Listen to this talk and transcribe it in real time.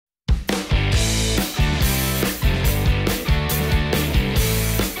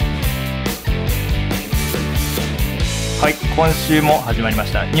はい、今週も始まりま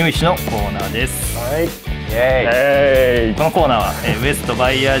したNEWishのコーナーです。はい、イエーイ。このコーナーは、ウエスト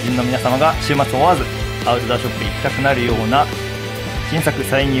バイヤー陣の皆様が週末追わずアウトドアショップに行きたくなるような新作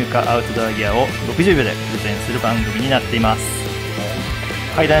再入荷アウトドアギアを60秒でプレゼンする番組になっています。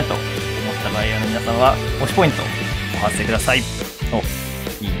はい、だねと思ったバイヤーの皆様は推しポイントをお発生ください。お、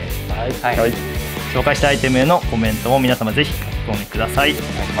いいね。はい、はい、紹介したアイテムへのコメントを皆様ぜひ書き込んでください。お願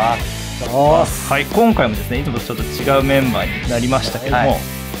いします。はい、今回もですね、いつもとちょっと違うメンバーになりましたけども、はい、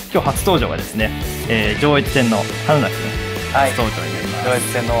今日初登場がですね、上越線の花田君、はい、初登場になります。上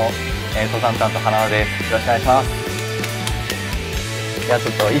越線の登山担当花田です。よろしくお願いします。いや、ちょ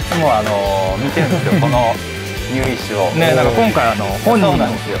っといつも見てるんですよこのNEWishをね。なんか今回本人の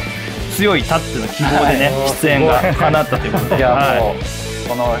強いタッチの希望でね出演が叶ったということで、いや、はい、もう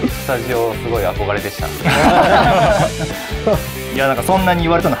このスタジオすごい憧れでしたいや、なんかそんなに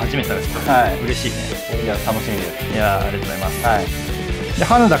言われたの初めてですけど、はい、嬉しいね。いや、楽しみです。いや、ありがとうございます。はい、で、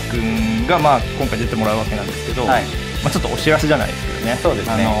花田くんがまあ今回出てもらうわけなんですけど、はい、まあちょっとお知らせじゃないですけどね。そうで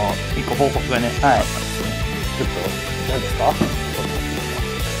すね。一個報告がね、はい、あったんですね。ちょっと何ですか？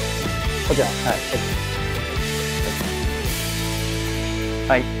こちら。はい。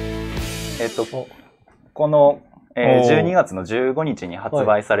はい。この12月の15日に発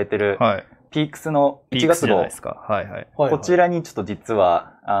売されてる、はい、ピークスの1月号ですか。はいはい。こちらにちょっと実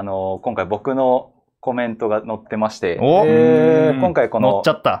は今回僕のコメントが載ってまして、今回この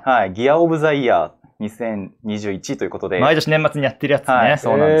載っちゃった。はい、ギアオブザイヤー2021ということで、毎年年末にやってるやつね。はい、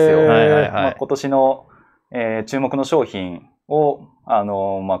そうなんですよ。はいはいはい。まあ、今年の、注目の商品を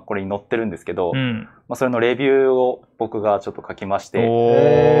まあこれに載ってるんですけど、まあそれのレビューを僕がちょっと書きまして、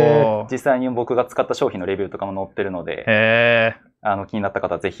実際に僕が使った商品のレビューとかも載ってるので、気になった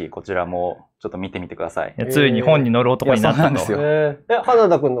方はぜひこちらもちょっと見てみてください。ついに本に載る男になったんですよ。花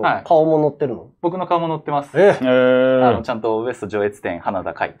田くんの顔も載ってるの？僕の顔も載ってます。ちゃんとウエスト上越店花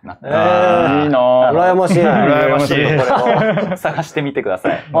田会ってなってます。いいなぁ。羨ましい。羨ましい。これを探してみてくだ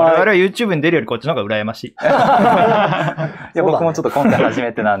さい。我々は YouTube に出るよりこっちの方が羨ましい。いや、僕もちょっと今回初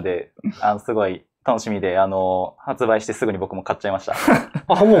めてなんで、すごい楽しみで、発売してすぐに僕も買っちゃいました。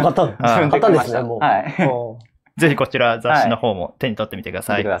あ、もう買ったの？買ったんですね、もう。はい。ぜひこちら雑誌の方も手に取ってみてくだ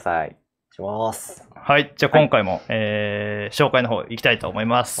さい。見てください。します。はい。じゃあ今回も、紹介の方行きたいと思い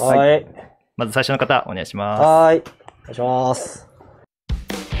ます。はい。まず最初の方、お願いします。はい。お願いします。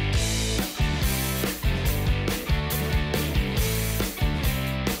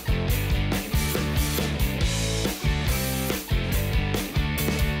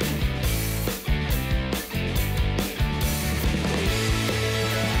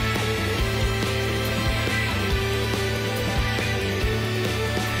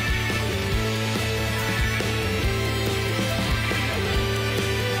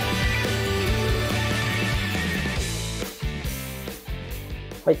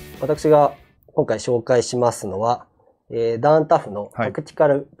はい。私が今回紹介しますのは、ダーンタフのタクティカ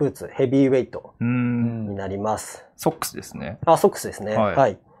ルブーツ、ヘビーウェイトになります。ソックスですね。あ、ソックスですね。は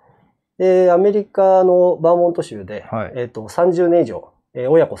い。アメリカのバーモント州で、30年以上、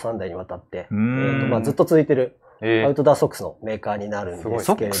親子3代にわたって、まあ、ずっと続いてるアウトドアソックスのメーカーになるんですけれども。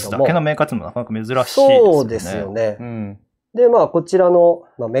ソックスだけのメーカーっていうのもなかなか珍しいですね。そうですよね。で、まあ、こちらの、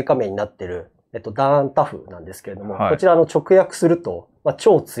まあ、メーカー名になってる、ダーンタフなんですけれども、こちら直訳すると、まあ、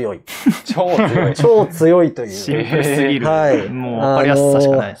超強い。超強い。超強いという。シンプルすぎる。はい。もう分かりやすさし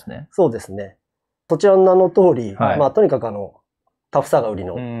かないですね。そうですね。そちらの名の通り、まあ、とにかくタフさが売り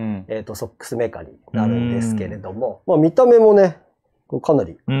の、ソックスメーカーになるんですけれども、まあ、見た目もね、かな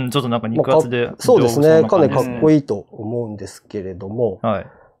り。ちょっとなんか肉厚で。そうですね。かなりかっこいいと思うんですけれども、ま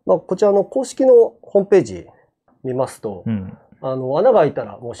あ、こちらの公式のホームページ見ますと、穴が開いた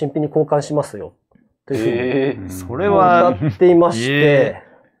らもう新品に交換しますよ。というふうにそれは歌っていまして、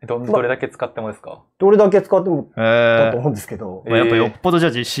どれだけ使ってもですか？どれだけ使ってもだと思うんですけど。やっぱよっぽどじゃ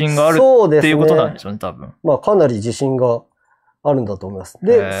あ自信があるっていうことなんでしょうね、多分。まあかなり自信があるんだと思います。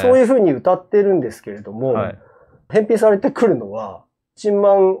で、そういうふうに歌ってるんですけれども、返品されてくるのは、1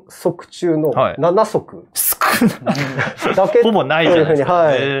万足中の7足。少ない。だけほぼないじゃないです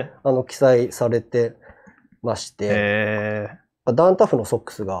か。記載されてまして、ダーンタフのソッ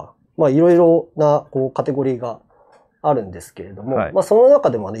クスが、まあいろいろなカテゴリーがあるんですけれども、まあその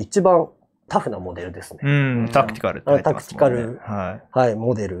中でも一番タフなモデルですね。タクティカルってタクティカル、はい、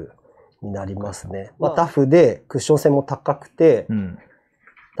モデルになりますね。まあタフでクッション性も高くて、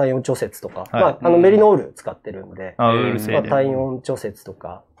体温調節とか、まあメリノール使ってるんで、体温調節と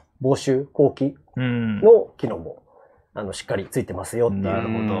か、防臭、後期の機能もしっかりついてますよっていう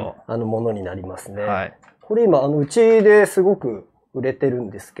ものになりますね。これ今うちですごく売れてるん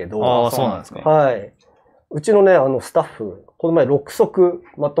ですけど。ああ、そうなんですか。はい。うちのね、スタッフ、この前6足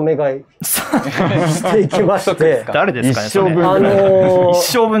まとめ買いしていきまして。誰ですかね、一生分。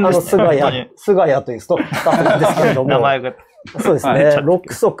一生分です。菅谷というスタッフなんですけれども。名前が。そうですね。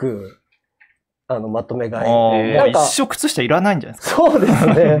6足、まとめ買い。なんか一生靴下いらないんじゃないですか。そうです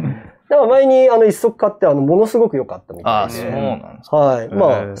ね。だから前に一足買って、ものすごく良かったみたいで。そうなんですか。はい。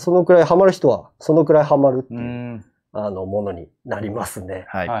まあ、そのくらいハマる人は、そのくらいハマるっていう、ものになりますね。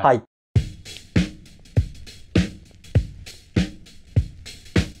はい。はい。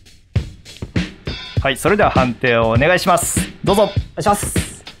はい、それでは判定をお願いします。どうぞ。お願いしま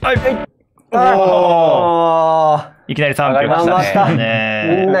す。はい。いきなり3票ました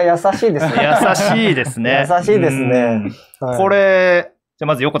ね。みんな優しいですね。優しいですね。優しいですね。これ、じゃあ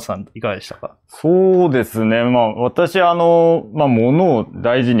まず横田さんいかがでしたか？そうですね。まあ私物を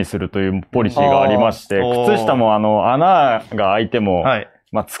大事にするというポリシーがありまして、靴下も穴が開いても、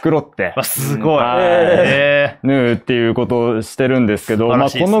繕って。すごい。縫うっていうことをしてるんですけど、この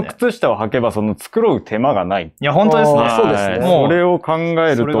靴下を履けば繕う手間がない。いや、本当ですね。そうですね。それを考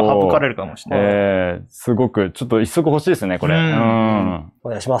えると。それが省かれるかもしれない。すごく、ちょっと一足欲しいですね、これ。お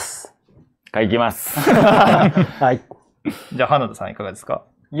願いします。買いきます。はい。じゃあ、花田さんいかがですか？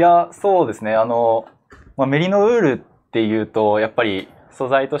いや、そうですね。メリノウールっていうと、やっぱり素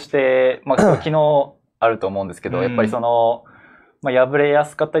材として、機能あると思うんですけど、やっぱり破れや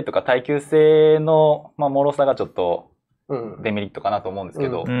すかったりとか耐久性の、脆さがちょっとデメリットかなと思うんですけ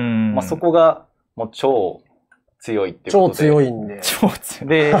ど、そこがもう超強いっていうことで。超強いんで。超強い。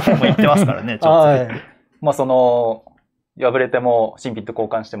で、もう言ってますからね、超強い。破れても新品と交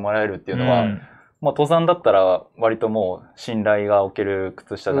換してもらえるっていうのは、登山だったら割ともう信頼がおける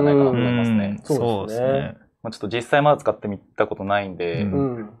靴下じゃないかなと思いますね。そうですね。ちょっと実際まだ使ってみたことないんで、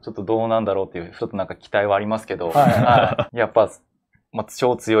ちょっとどうなんだろうっていう、ちょっとなんか期待はありますけど、やっぱ、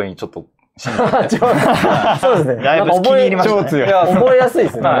超強い、ちょっと信じて。そうですね。だいぶ気に入りましたね。超強い。覚えやすいで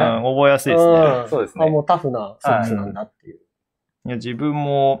すね。覚えやすいですね。そうですね。もうタフなソックスなんだっていう。いや、自分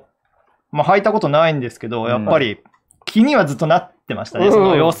も、履いたことないんですけど、やっぱり気にはずっとなってましたね。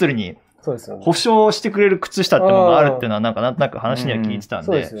要するに。そうですよね。保証してくれる靴下ってものがあるっていうのはなんとなく話には聞いてたん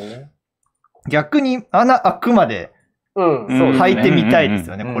で、逆に穴開くまで履いてみたいです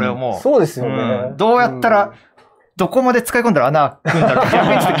よね、これをもう。そうですよね。どうやったら、どこまで使い込んだら穴開くんだろうって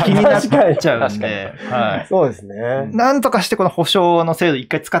逆にちょっと気になっちゃうんで、そうですね。なんとかしてこの保証の制度一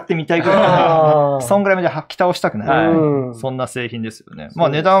回使ってみたいぐらい、そんぐらいまで履き倒したくない。そんな製品ですよね。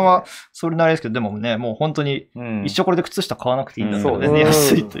値段はそれなりですけど、でもね、もう本当に一生これで靴下買わなくていいんだったら全然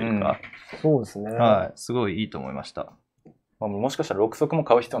安いというか。そうですね。すごいいいと思いました。もしかしたら6足も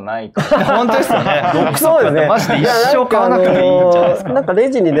買う必要ないかも。本当ですよね。6足ってマジで一生買わなくていいんじゃないですか。なんかレ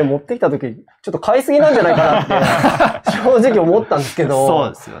ジにね、持ってきたとき、ちょっと買いすぎなんじゃないかなって、正直思ったんですけど。そう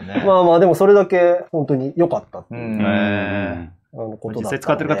ですよね。でもそれだけ本当に良かったっていう。実際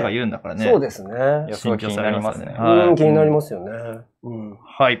使ってる方が言うんだからね。そうですね。すごい気になりますね。気になりますよね。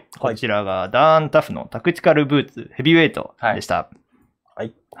はい。こちらがダーンタフのタクティカルブーツヘビーウェイトでした。は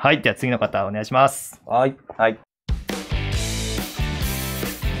い。はい。では次の方お願いします。はい。はい。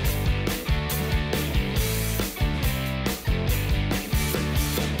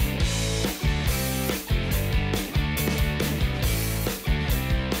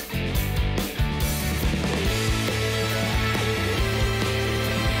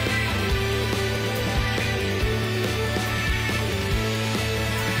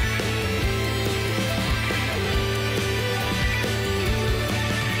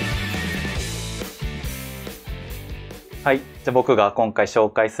はい。じゃあ僕が今回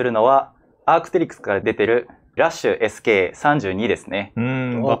紹介するのは、アークテリクスから出てるラッシュ SK32 ですね。バ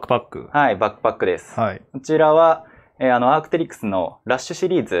ックパック。はい、バックパックです。はい。こちらは、アークテリクスのラッシュシ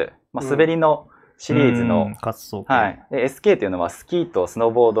リーズ、滑りのシリーズの、滑走系。はい。SK というのはスキーとスノ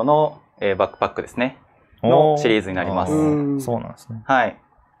ーボードの、バックパックですね。のシリーズになります。そうなんですね。はい。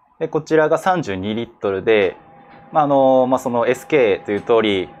で、こちらが32リットルで、その SK という通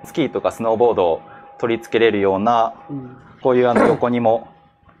り、スキーとかスノーボードを取り付けれるような、こういう横にも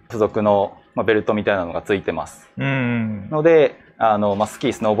付属のベルトみたいなのがついてます。ので、スキ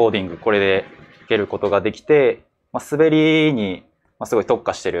ー、スノーボーディング、これでいけることができて、滑りにすごい特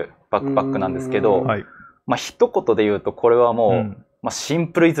化してるバックパックなんですけど、一言で言うと、これはもう、シン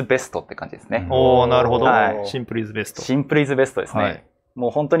プルイズベストって感じですね。おー、なるほど。シンプルイズベスト。シンプルイズベストですね。も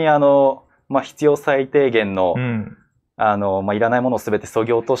う本当に必要最低限の、いらないものをすべて削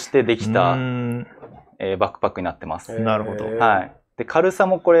ぎ落としてできた、バックパックになってます。なるほど。はい。で、軽さ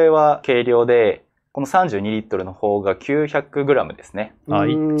もこれは軽量で、この32リットルの方が900グラムですね。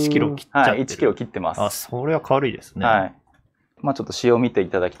1キロ切っちゃってる。はい、1キロ切ってます。それは軽いですね。はい。ちょっと仕様を見てい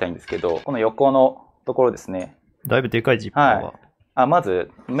ただきたいんですけど、この横のところですね。だいぶでかいジッパーが。ま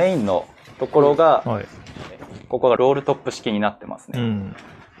ずメインのところが、ここがロールトップ式になってますね。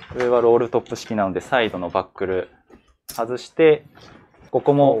上はロールトップ式なので、サイドのバックル外して、こ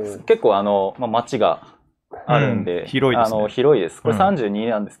こも結構マチがあるんで、広いですね。広いです。これ32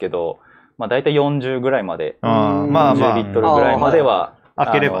なんですけど、だいたい40ぐらいまで、40リットルぐらいまでは、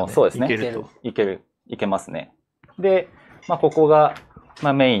開ければね、そうですね。いけますね。で、ここが、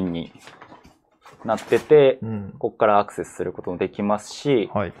メインになってて、ここからアクセスすることもできますし、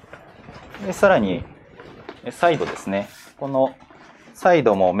でさらに、サイドですね。このサイ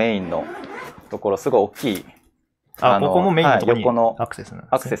ドもメインのところ、すごい大きい。ここもメインのところに横のアクセスなんですね。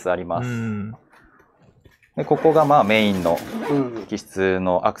アクセスあります。でここがメインの機室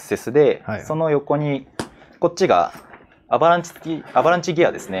のアクセスで、その横に、こっちがアバランチギ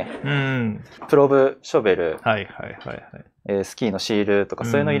アですね。プロブ、ショベル、スキーのシールとか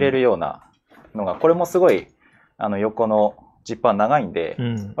そういうの入れるようなのが、これもすごい横のジッパー長いんで、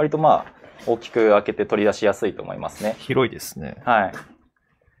割と大きく開けて取り出しやすいと思いますね。広いですね。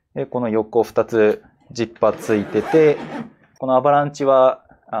で、この横2つジッパーついてて、このアバランチは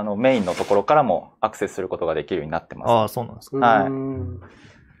メインのところからもアクセスすることができるようになってます。そうなんですか。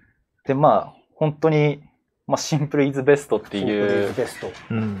で、本当に、シンプルイズベストっていう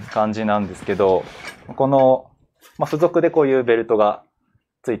感じなんですけど、この、付属でこういうベルトが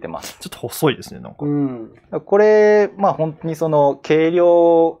ついてます。ちょっと細いですね、なんか。これ、本当にその軽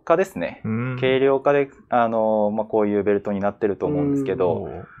量化ですね。軽量化で、こういうベルトになってると思うんですけど、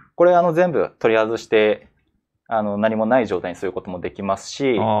これ全部取り外して、何もない状態にすることもできます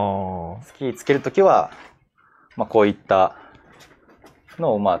し、スキーつけるときは、こういった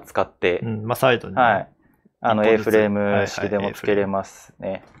のを使って、サイドに、A フレーム式でもつけれます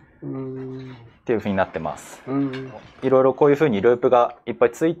ね。っていう風になってます。いろいろこういう風にループがいっぱ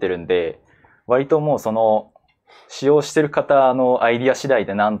いついてるんで、割ともうその使用してる方のアイディア次第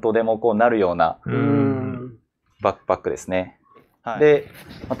で何とでもこうなるようなバックパックですね。で、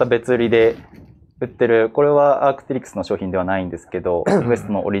また別売りで売ってる、これはアークテリクスの商品ではないんですけど、ウエス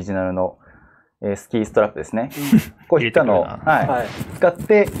トのオリジナルのスキーストラップですね。こういったのを、使っ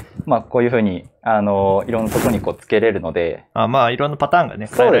て、こういうふうに、いろんなところにこうつけれるので。いろんなパターンがね、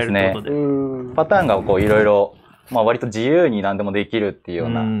変えられるってことで。パターンがこういろいろ、割と自由に何でもできるっていうよう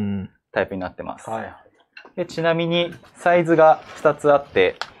なタイプになってます。でちなみに、サイズが2つあっ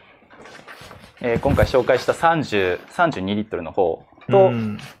て、今回紹介した32リットルの方と、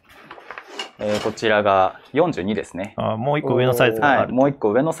こちらが42ですね。もう一個上のサイズがある。もう一個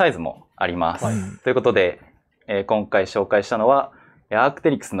上のサイズもあります。ということで、今回紹介したのは、アーク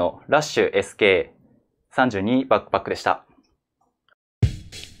テリクスのラッシュ SK32 バックパックでした。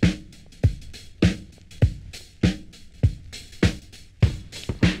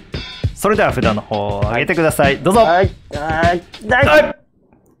それでは札の方を上げてください。どうぞ。危ない。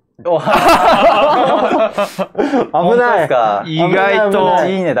意外と。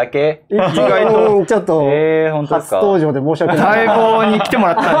いいねだけ意外と。ちょっと、初登場で申し訳ない。待望に来ても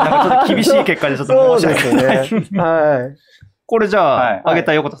らったんで、なんかちょっと厳しい結果でちょっと申し訳ない。そうですね。これじゃあ、上げ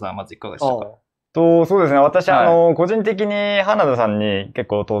た横田さん、まずいかがでしたか？そうですね。私、個人的に花田さんに結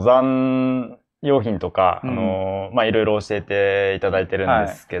構登山用品とか、いろいろ教えていただいてるん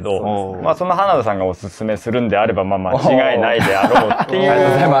ですけど、その花田さんがおすすめするんであれば、間違いないであろうっていう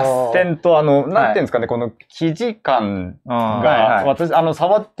点と、なんていうんですかね、この生地感が、私、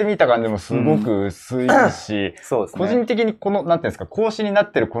触ってみた感じもすごく薄いし、個人的にこの、なんていうんですか、格子にな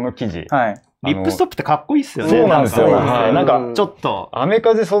ってるこの生地、リップストップってかっこいいっすよね。そうなんですよ。なんか、ちょっと。アメ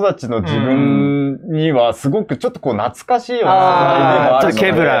カジ育ちの自分には、すごくちょっとこう懐かしいようなちょっと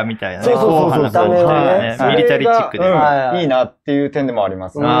ケブラーみたいな。そう。ミリタリーチックで。いいなっていう点でもありま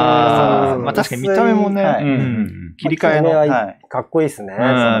すね。確かに見た目もね、切り替えの。かっこいいですね。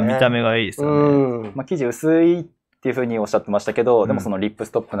見た目がいいですよね。生地薄いっていうふうにおっしゃってましたけど、でもそのリップス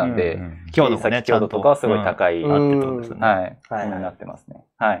トップなんで、強度とかはすごい高い。になってますね。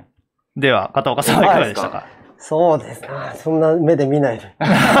では、片岡さんはいかがでしたか？そうですね。そんな目で見ないで。プレ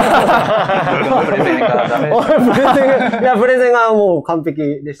ゼンがダメです。いや、プレゼンがもう完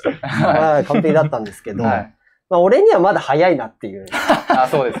璧でした。完璧だったんですけど、俺にはまだ早いなっていう。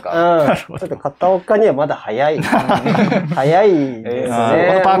そうですか。ちょっと片岡にはまだ早い。早いです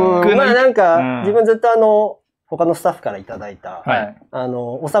ね。このパックなんか、自分ずっと他のスタッフからいただいた、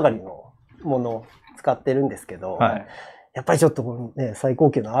お下がりのものを使ってるんですけど、やっぱりちょっとね、最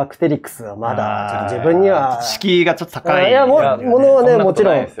高級のアークテリクスはまだ、ちょっと自分には。敷居がちょっと高い。いや、物はね、もち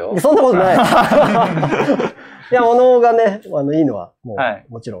ろん。そんなことない。いや、物がね、いいのは、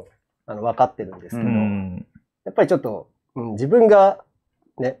もちろん、分かってるんですけど、やっぱりちょっと、自分が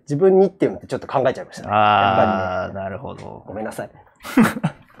ね、自分にっていうのってちょっと考えちゃいましたね。ああ、なるほど。ごめんなさい。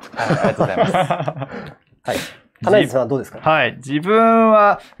ありがとうございます。はい。金井さんはどうですか？はい。自分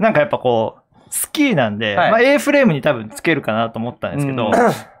は、なんかやっぱこう、スキーなんで、まあ A フレームに多分つけるかなと思ったんですけど、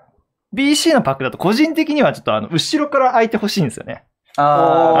BC のパックだと個人的にはちょっと後ろから開いてほしいんですよね。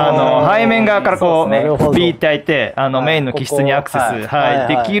背面側からこう、ビーって開いて、メインの機室にアクセス、はい、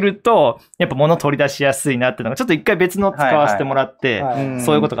できると、やっぱ物取り出しやすいなっていうのが、ちょっと一回別の使わせてもらって、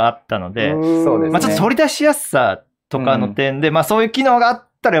そういうことがあったので、まあちょっと取り出しやすさとかの点で、まあそういう機能があっ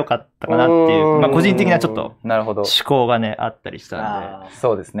たらよかったかなっていう、まあ個人的なちょっと、思考がね、あったりしたんで。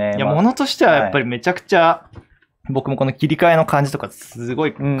そうですね。いや、物としてはやっぱりめちゃくちゃ、僕もこの切り替えの感じとかすご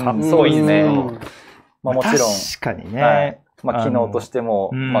いかっこいいですね。まあもちろん。確かにね。まあ機能として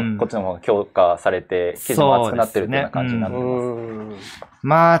も、まあこっちの方が強化されて、生地も厚くなってるっていうような感じになってます。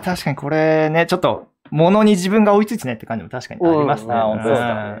まあ確かにこれね、ちょっと、物に自分が追いついてないって感じも確かにありますね。本当です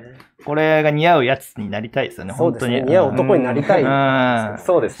か。これが似合うやつになりたいですよね、本当に。似合う男になりたい。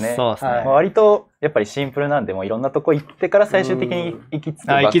そうですね。そうですね。割と、やっぱりシンプルなんで、もういろんなとこ行ってから最終的に行き着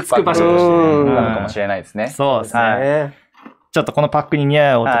く場所としてなのかもしれないですね。そうですね。ちょっとこのパックに似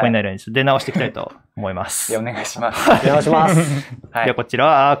合う男になるように出直していきたいと思います。お願いします。お願いします。ではこちら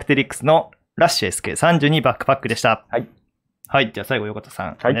はアークテリクスのラッシュ SK32 バックパックでした。はい。はい。じゃあ最後、横田さ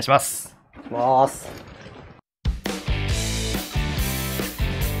ん、お願いします。お願いします。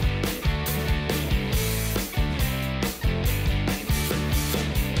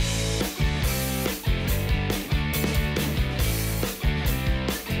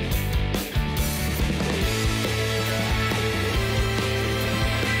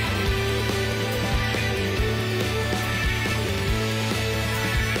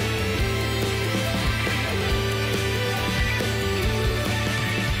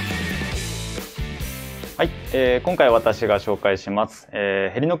はい、今回私が紹介します、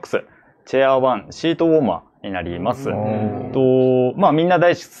ヘリノックスチェアワンシートウォーマーになります。まあみんな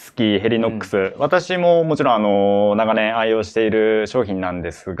大好きヘリノックス、私ももちろん長年愛用している商品なん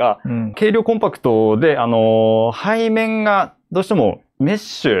ですが、軽量コンパクトで背面がどうしてもメッ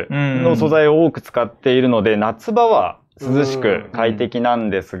シュの素材を多く使っているので、夏場は涼しく快適な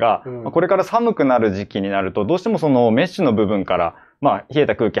んですが、これから寒くなる時期になるとどうしてもそのメッシュの部分からまあ、冷え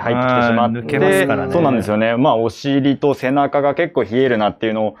た空気入ってきてしまって、抜けますからね。そうなんですよね。まあ、お尻と背中が結構冷えるなって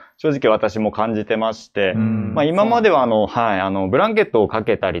いうのを正直私も感じてまして、まあ、今まではブランケットをか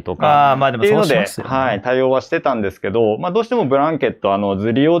けたりとか、っていうので、対応はしてたんですけど、まあ、どうしてもブランケット、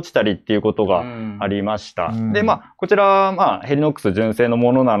ずり落ちたりっていうことがありました。で、まあ、こちら、まあ、ヘリノックス純正の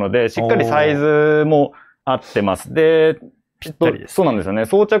ものなので、しっかりサイズも合ってます。で、ぴったりです。そうなんですよね。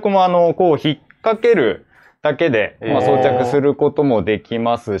装着もこう、引っ掛けるだけで、まあ、装着することもでき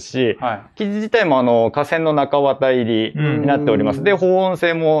ますし、生地自体も化繊の中綿入りになっております。で、保温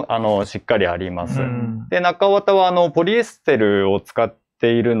性もしっかりあります。で、中綿はポリエステルを使って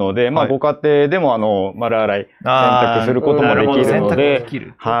いるので、まあ、ご家庭でも丸洗い洗濯することもできるので、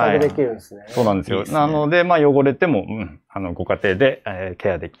はい。できるんですね。そうなんですよ。なので、まあ、汚れても、ご家庭でケ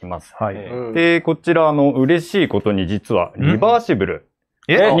アできます。はい。で、こちら嬉しいことに実はリバーシブル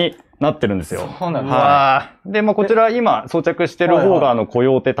になってるんですよ。そうなんですね。で、まあ、こちら今装着してる方がコ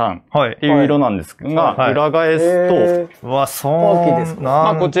ヨーテタンっていう色なんですが、裏返すと、そうですか。ま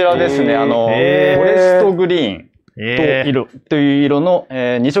あ、こちらですね、フォレストグリーンという色の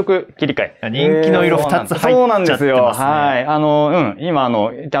2色切り替え。人気の色2つ入っちゃってますね。そうなんですよ。はい。今キ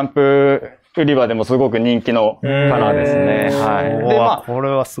ャンプ売り場でもすごく人気のカラーですね。はい。で、まあ、これ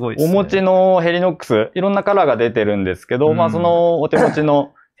はすごいですね。お持ちのヘリノックス、いろんなカラーが出てるんですけど、まあ、そのお手持ち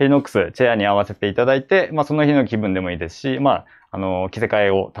のヘリノックス、チェアに合わせていただいて、まあ、その日の気分でもいいですし、まあ、着せ替え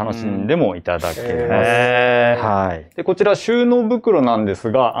を楽しんでもいただけます。はい。で、こちら収納袋なんで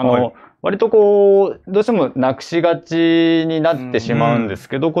すが、割とこう、どうしてもなくしがちになってしまうんです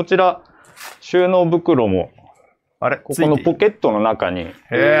けど、こちら、収納袋も、ここのポケットの中に、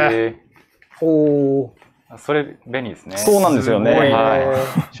それ便利ですね。そうなんですよね。は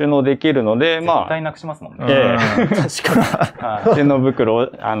い。収納できるので、まあ。絶対なくしますもんね。確かに。収納袋を、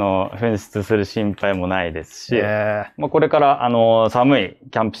紛失する心配もないですし、まあこれから、寒い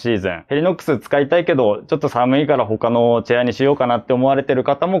キャンプシーズン、ヘリノックス使いたいけど、ちょっと寒いから他のチェアにしようかなって思われてる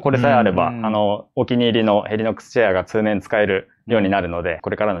方も、これさえあれば、お気に入りのヘリノックスチェアが通年使えるようになるので、こ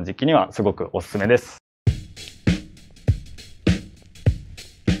れからの時期にはすごくおすすめです。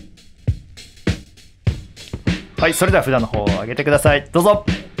はい、それでは札の方を上げてください。どうぞ。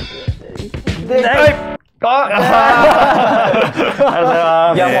ありがとうござい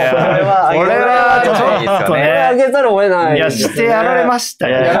ます。いや、もうこれはちょっとね。上げざざるを得ない。いや、してやられました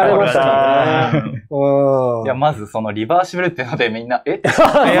よ。やられましたね。いや、まずそのリバーシブルっていうのでみんな、いや、そうです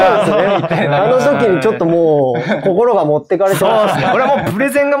ね。みたいな。あの時にちょっともう、心が持ってかれてましたね。これはもうプレ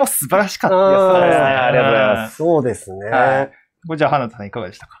ゼンがもう素晴らしかったですね。ありがとうございます。そうですね。これじゃあ、花田さんいかが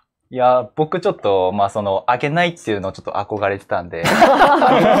でしたか？いや、僕ちょっと、まあその、あげないっていうのをちょっと憧れてたんで。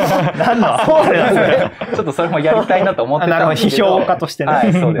何のそうですね。ちょっとそれもやりたいなと思ってたんですけど。批評家としてね。は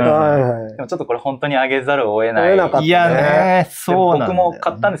い、そうです。でもちょっとこれ本当にあげざるを得ない。いやね、そうなん僕も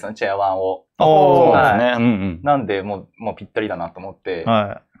買ったんですよね、チェアワンを。そうですね。なんで、もうぴったりだなと思って。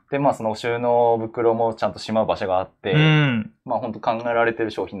で、まあその収納袋もちゃんとしまう場所があって、まあ本当考えられて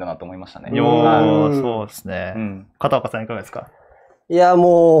る商品だなと思いましたね。そうですね。片岡さんいかがですか？いや、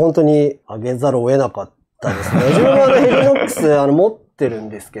もう本当にあげざるを得なかったですね。自分はヘリノックス持ってるん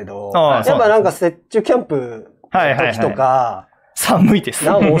ですけど、やっぱなんか雪中キャンプの時とか、寒いです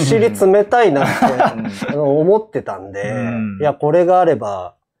ね。なんかお尻冷たいなって思ってたんで、いや、これがあれ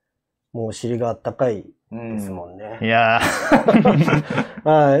ば、もうお尻があったかいですもんね。いや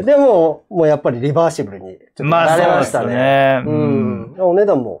はい。でも、もうやっぱりリバーシブルにちょっとなれましたね。お値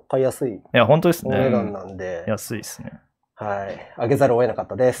段も買いやすい。いや、本当ですね。お値段なんで。安いですね。はい。あげざるを得なかっ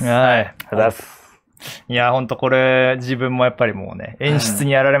たです。はい。ありがとうございます。いや、ほんとこれ、自分もやっぱりもうね、演出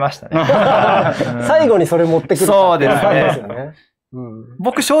にやられましたね。最後にそれ持ってくる。そうですね。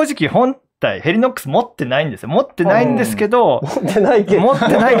僕正直本体、ヘリノックス持ってないんですよ。持ってないんですけど、持ってないけど。持っ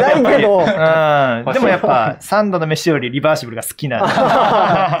てないけど、でもやっぱ、サンドの飯よりリバーシブルが好きな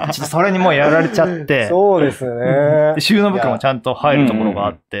んで、ちょっとそれにもうやられちゃって。そうですね。収納袋もちゃんと入るところが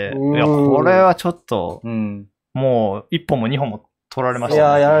あって、いや、これはちょっと、もう1本も2本も取られまし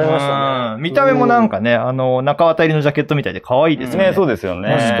たね。いや、やられましたね。見た目もなんかね、中綿入りのジャケットみたいで可愛いですね。そうですよ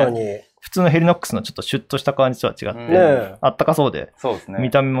ね。確かに。普通のヘリノックスのちょっとシュッとした感じとは違って、あったかそうで、見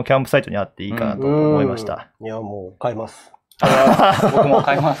た目もキャンプサイトにあっていいかなと思いました。いや、もう買います。僕も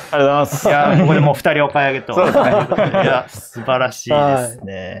買います。ありがとうございます。いや、ここでもう2人お買い上げと。いや、素晴らしいです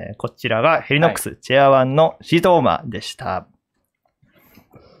ね。こちらがヘリノックスチェアワンのシートウォーマーでした。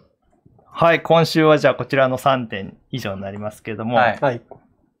はい、今週はじゃあこちらの3点以上になりますけれども、花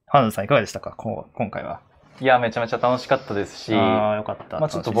田さんいかがでしたか、今回は。いや、めちゃめちゃ楽しかったですし、よかった。まあ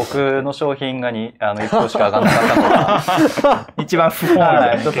ちょっと僕の商品が1個しか上がらなかったのが、一番不本意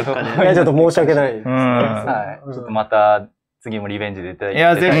な結果で。いや、ちょっと申し訳ない。はい。ちょっとまた次もリベンジでいただいて。い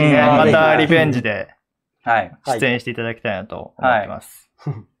や、ぜひね、またリベンジで、出演していただきたいなと思ってます。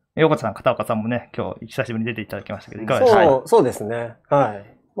横田さん、片岡さんもね、今日久しぶりに出ていただきましたけど、いかがでしたか？そうですね。はい。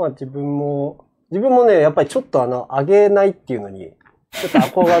まあ自分もね、やっぱりちょっと上げないっていうのに、ちょっと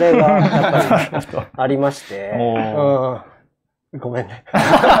憧れがやっぱりありまして。ごめんね。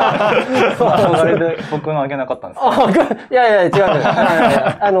憧れで僕の上げなかったんですか？いやいや、違う。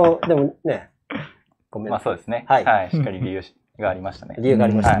でもね、ごめん。まあそうですね。はい。しっかり理由がありましたね。理由があ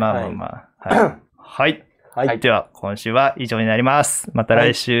りました。まあ。はい。では、今週は以上になります。また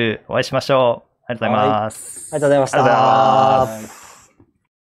来週お会いしましょう。ありがとうございます。ありがとうございました。ありがとうございます。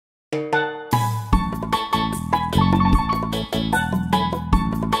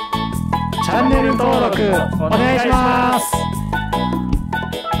チャンネル登録お願いします。